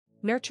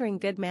Nurturing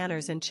good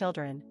manners in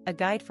children, a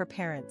guide for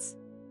parents.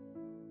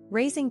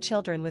 Raising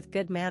children with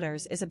good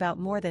manners is about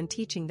more than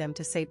teaching them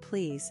to say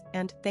please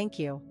and thank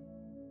you.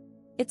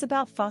 It's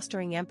about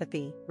fostering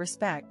empathy,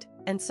 respect,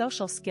 and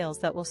social skills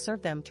that will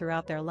serve them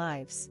throughout their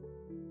lives.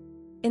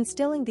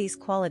 Instilling these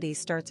qualities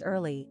starts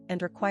early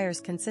and requires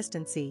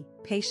consistency,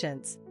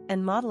 patience,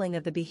 and modeling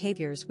of the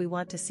behaviors we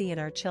want to see in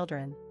our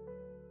children.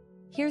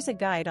 Here's a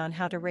guide on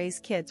how to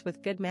raise kids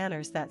with good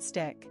manners that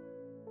stick.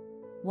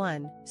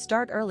 1.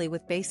 Start early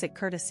with basic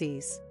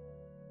courtesies.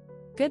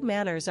 Good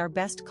manners are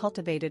best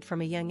cultivated from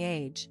a young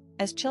age,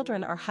 as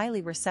children are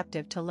highly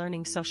receptive to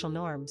learning social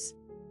norms.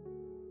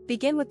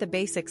 Begin with the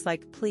basics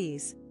like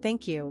please,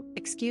 thank you,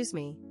 excuse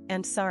me,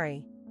 and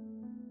sorry.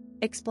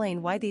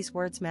 Explain why these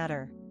words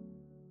matter.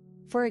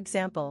 For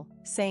example,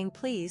 saying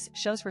please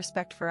shows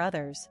respect for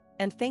others,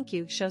 and thank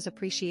you shows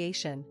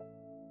appreciation.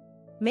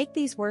 Make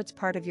these words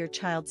part of your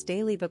child's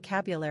daily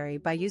vocabulary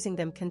by using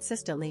them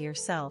consistently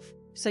yourself,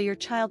 so your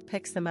child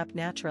picks them up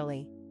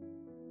naturally.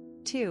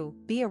 2.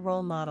 Be a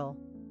role model.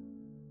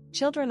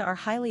 Children are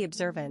highly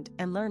observant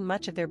and learn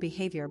much of their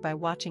behavior by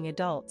watching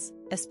adults,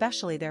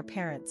 especially their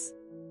parents.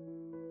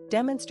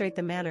 Demonstrate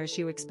the manners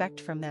you expect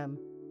from them.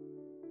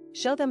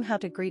 Show them how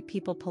to greet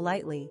people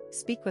politely,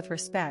 speak with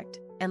respect,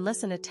 and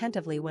listen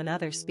attentively when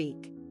others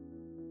speak.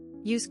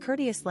 Use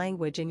courteous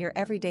language in your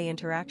everyday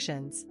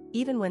interactions,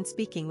 even when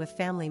speaking with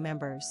family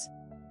members.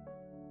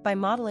 By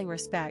modeling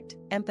respect,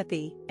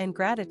 empathy, and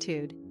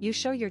gratitude, you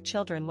show your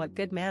children what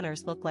good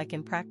manners look like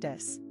in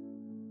practice.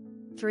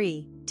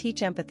 3.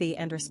 Teach empathy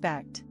and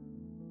respect.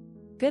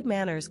 Good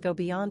manners go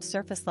beyond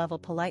surface-level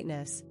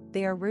politeness,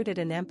 they are rooted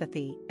in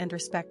empathy and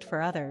respect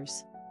for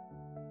others.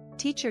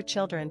 Teach your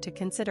children to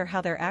consider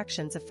how their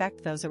actions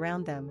affect those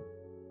around them.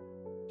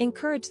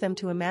 Encourage them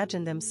to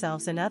imagine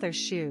themselves in others'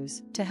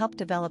 shoes to help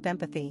develop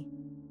empathy.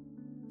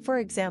 For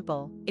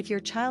example, if your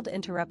child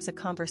interrupts a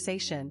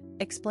conversation,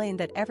 explain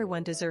that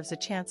everyone deserves a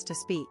chance to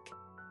speak.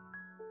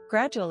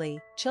 Gradually,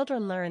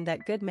 children learn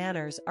that good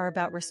manners are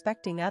about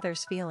respecting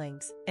others'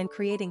 feelings and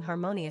creating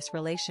harmonious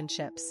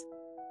relationships.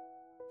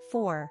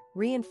 4.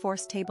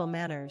 Reinforce table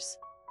manners.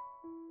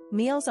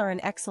 Meals are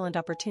an excellent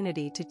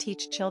opportunity to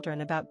teach children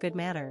about good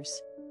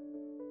manners.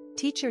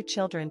 Teach your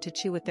children to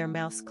chew with their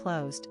mouths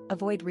closed,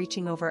 avoid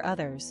reaching over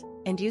others,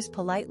 and use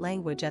polite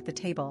language at the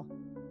table.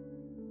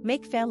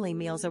 Make family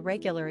meals a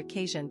regular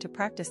occasion to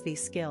practice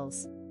these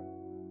skills.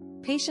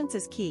 Patience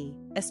is key,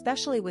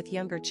 especially with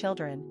younger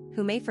children,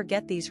 who may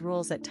forget these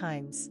rules at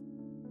times.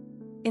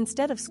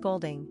 Instead of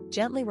scolding,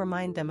 gently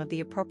remind them of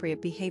the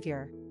appropriate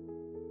behavior.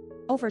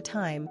 Over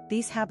time,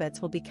 these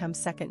habits will become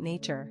second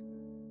nature.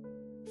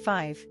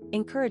 5.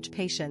 Encourage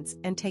patience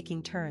and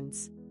taking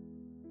turns.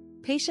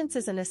 Patience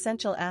is an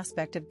essential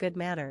aspect of good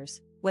manners,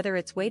 whether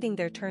it's waiting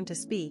their turn to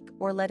speak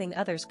or letting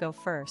others go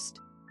first.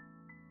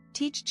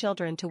 Teach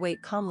children to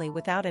wait calmly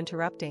without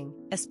interrupting,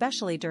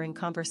 especially during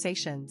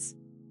conversations.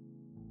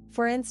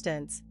 For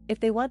instance, if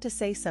they want to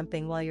say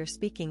something while you're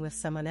speaking with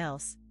someone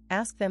else,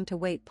 ask them to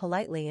wait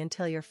politely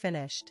until you're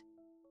finished.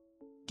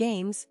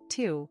 Games,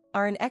 too,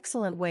 are an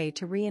excellent way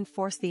to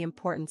reinforce the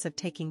importance of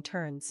taking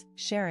turns,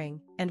 sharing,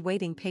 and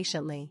waiting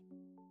patiently.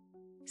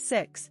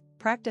 6.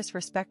 Practice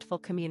respectful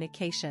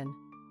communication.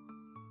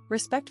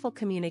 Respectful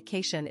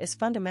communication is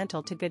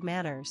fundamental to good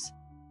manners.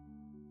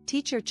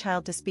 Teach your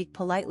child to speak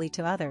politely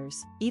to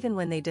others, even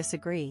when they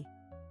disagree.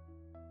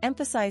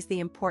 Emphasize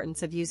the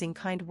importance of using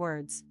kind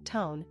words,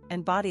 tone,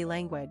 and body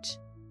language.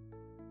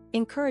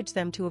 Encourage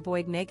them to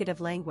avoid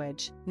negative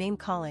language,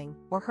 name-calling,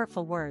 or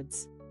hurtful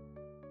words.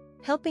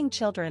 Helping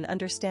children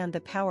understand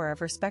the power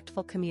of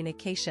respectful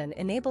communication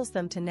enables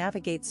them to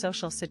navigate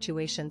social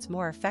situations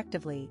more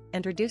effectively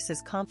and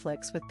reduces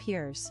conflicts with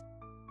peers.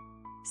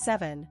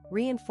 7.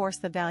 Reinforce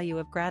the value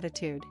of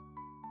gratitude.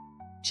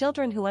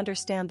 Children who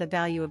understand the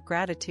value of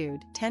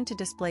gratitude tend to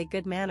display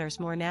good manners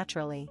more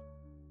naturally.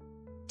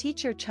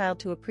 Teach your child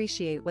to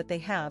appreciate what they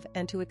have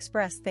and to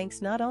express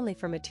thanks not only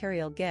for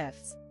material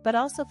gifts, but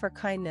also for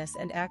kindness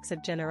and acts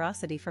of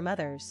generosity from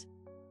others.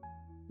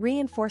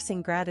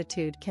 Reinforcing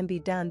gratitude can be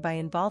done by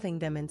involving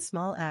them in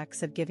small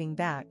acts of giving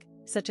back,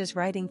 such as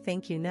writing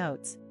thank you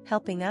notes,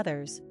 helping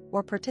others,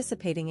 or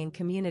participating in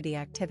community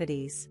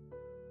activities.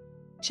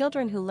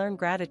 Children who learn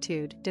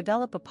gratitude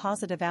develop a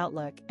positive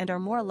outlook and are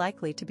more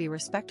likely to be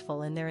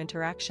respectful in their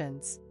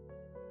interactions.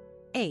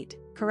 8.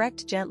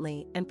 Correct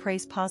gently and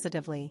praise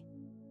positively.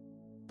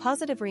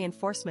 Positive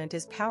reinforcement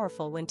is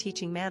powerful when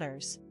teaching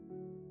manners.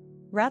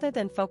 Rather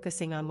than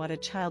focusing on what a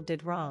child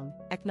did wrong,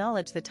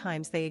 acknowledge the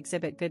times they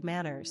exhibit good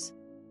manners.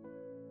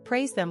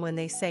 Praise them when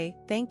they say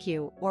thank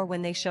you or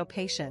when they show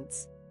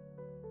patience.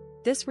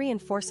 This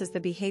reinforces the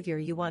behavior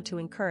you want to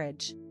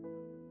encourage.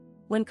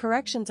 When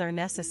corrections are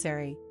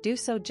necessary, do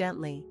so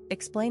gently,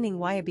 explaining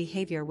why a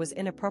behavior was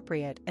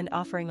inappropriate and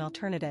offering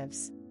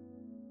alternatives.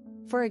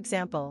 For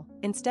example,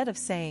 instead of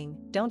saying,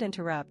 "Don't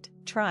interrupt,"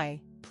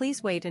 try,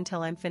 "Please wait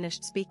until I'm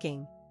finished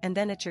speaking, and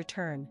then it's your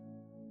turn."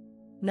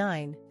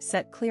 9.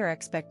 Set clear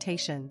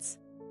expectations.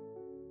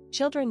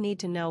 Children need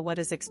to know what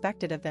is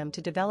expected of them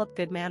to develop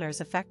good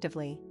manners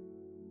effectively.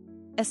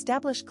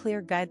 Establish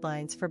clear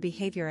guidelines for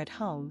behavior at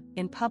home,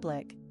 in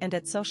public, and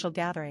at social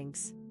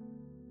gatherings.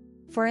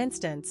 For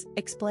instance,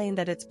 explain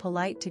that it's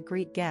polite to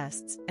greet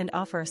guests and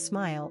offer a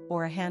smile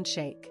or a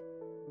handshake.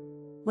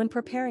 When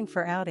preparing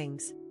for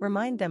outings,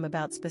 remind them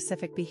about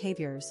specific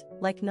behaviors,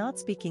 like not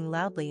speaking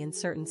loudly in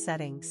certain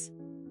settings.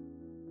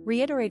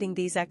 Reiterating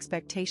these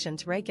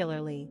expectations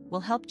regularly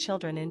will help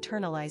children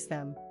internalize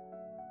them.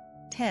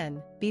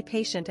 10. Be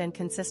patient and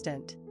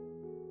consistent.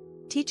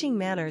 Teaching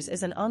manners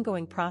is an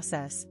ongoing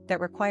process that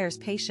requires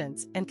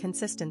patience and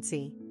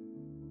consistency.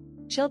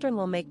 Children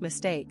will make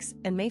mistakes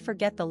and may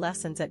forget the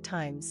lessons at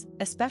times,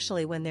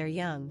 especially when they're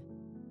young.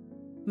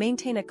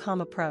 Maintain a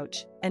calm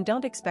approach and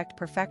don't expect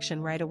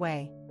perfection right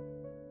away.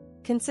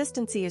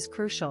 Consistency is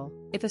crucial.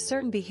 If a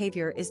certain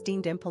behavior is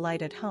deemed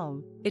impolite at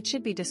home, it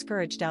should be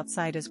discouraged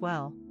outside as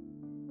well.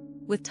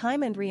 With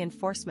time and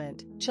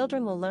reinforcement,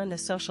 children will learn the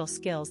social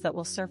skills that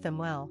will serve them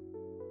well.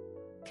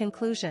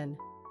 Conclusion.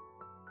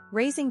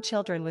 Raising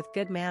children with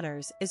good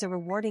manners is a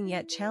rewarding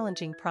yet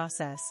challenging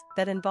process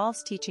that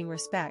involves teaching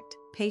respect,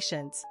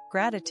 patience,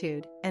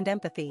 gratitude, and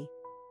empathy.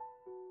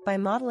 By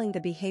modeling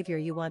the behavior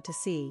you want to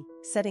see,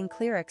 setting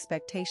clear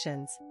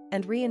expectations,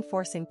 and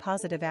reinforcing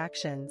positive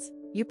actions,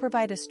 you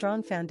provide a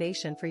strong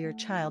foundation for your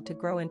child to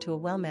grow into a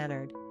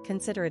well-mannered,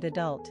 considerate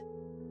adult.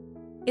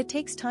 It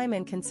takes time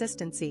and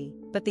consistency,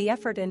 but the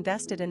effort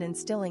invested in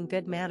instilling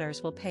good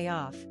manners will pay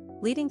off,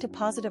 leading to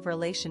positive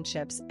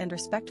relationships and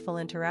respectful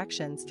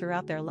interactions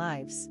throughout their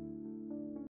lives.